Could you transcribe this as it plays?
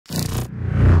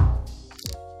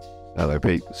Hello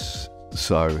peeps.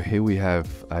 So here we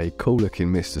have a cool looking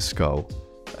Mr. Skull,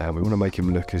 and we want to make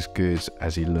him look as good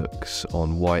as he looks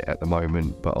on white at the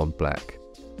moment but on black.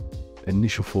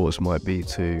 Initial thoughts might be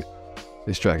to,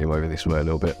 let's drag him over this way a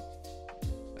little bit.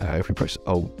 If we press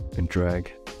Alt and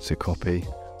drag to copy,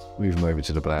 move him over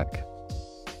to the black,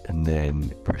 and then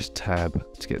press Tab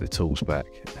to get the tools back,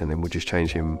 and then we'll just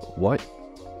change him white,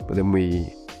 but then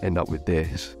we end up with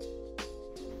this.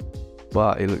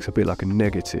 But it looks a bit like a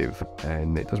negative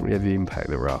and it doesn't really have the impact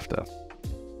that we're after.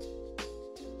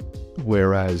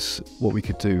 Whereas what we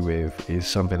could do with is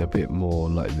something a bit more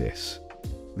like this.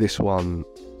 This one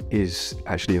is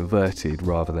actually inverted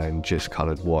rather than just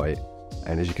coloured white,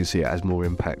 and as you can see it has more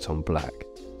impact on black.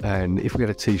 And if we had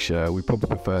a t-shirt, we'd probably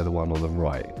prefer the one on the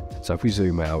right. So if we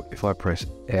zoom out, if I press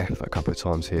F a couple of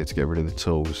times here to get rid of the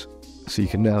tools, so you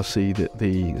can now see that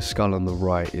the skull on the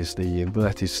right is the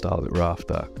inverted style that we're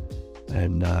after.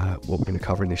 And what we're going to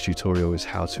cover in this tutorial is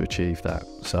how to achieve that.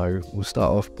 So we'll start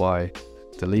off by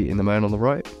deleting the man on the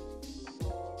right.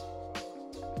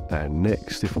 And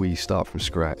next, if we start from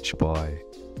scratch by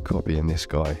copying this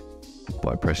guy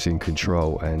by pressing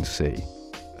Ctrl and C.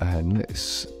 And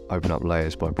let's open up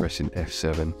layers by pressing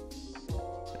F7.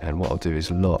 And what I'll do is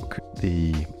lock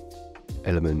the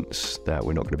elements that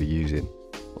we're not going to be using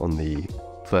on the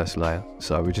first layer.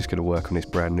 So we're just going to work on this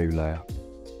brand new layer.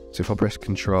 So if I press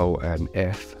Ctrl and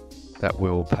F, that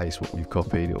will paste what we've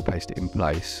copied, it will paste it in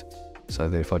place. So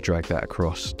then if I drag that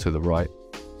across to the right,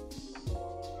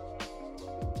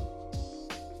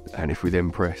 and if we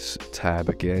then press Tab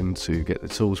again to get the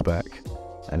tools back,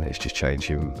 and let's just change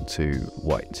him to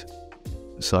white.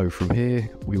 So from here,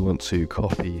 we want to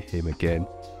copy him again.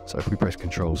 So if we press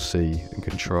Ctrl C and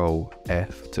Ctrl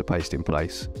F to paste in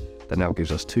place, that now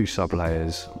gives us two sub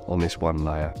layers on this one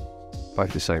layer,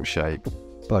 both the same shape,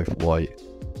 both white,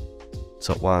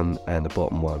 top one and the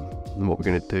bottom one. And what we're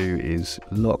going to do is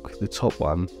lock the top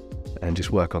one and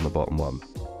just work on the bottom one.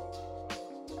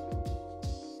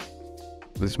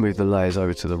 Let's move the layers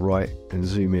over to the right and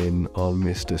zoom in on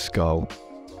Mr. Skull.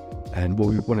 And what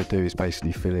we want to do is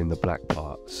basically fill in the black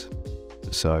parts.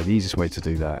 So the easiest way to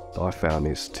do that I found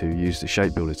is to use the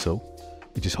shape builder tool.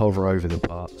 You just hover over the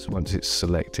parts. Once it's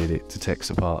selected, it detects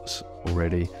the parts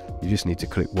already. You just need to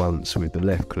click once with the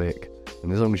left click,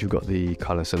 and as long as you've got the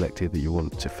colour selected that you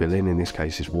want to fill in this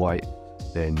case is white,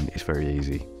 then it's very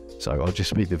easy. So I'll just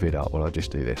speed the vid up while I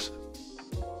just do this.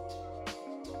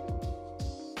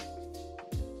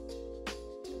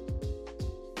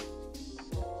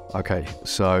 Okay,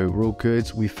 so we're all good.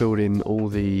 We filled in all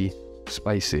the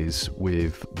spaces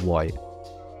with white,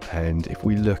 and if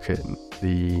we look at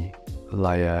the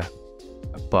layer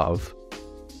above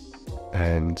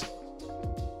and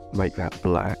make that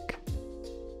black,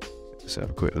 let's have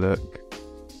a quick look.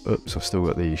 Oops, I've still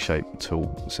got the shape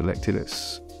tool selected.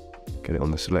 Let's get it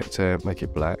on the selector, make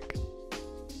it black.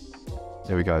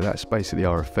 There we go, that's basically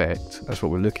our effect. That's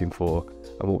what we're looking for,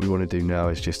 and what we want to do now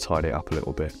is just tidy it up a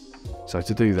little bit. So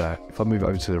to do that, if I move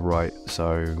over to the right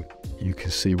so you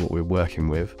can see what we're working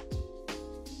with.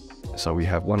 So we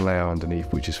have one layer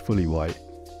underneath which is fully white,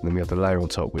 and then we have the layer on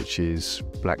top which is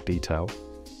black detail.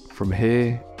 From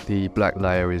here, the black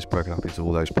layer is broken up into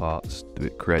all those parts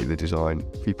that create the design.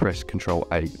 If you press Ctrl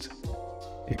 8,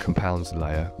 it compounds the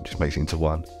layer, just makes it into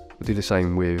one. We'll do the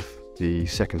same with the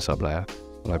second sub layer.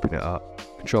 I'll open it up,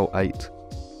 Ctrl 8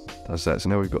 does that. So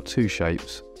now we've got two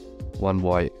shapes, one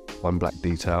white, one black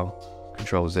detail.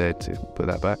 Ctrl Z to put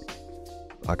that back.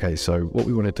 Okay, so what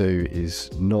we want to do is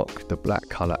knock the black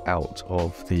colour out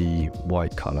of the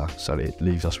white colour so that it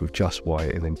leaves us with just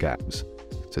white and then gaps.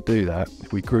 To do that,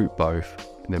 if we group both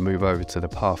and then move over to the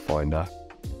Pathfinder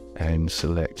and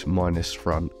select minus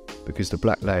front, because the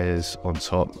black layers on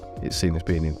top, it's seen as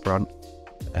being in front,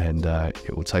 and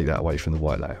it will take that away from the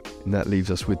white layer. And that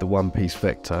leaves us with the one piece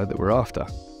vector that we're after.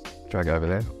 Drag over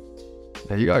there.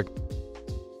 There you go.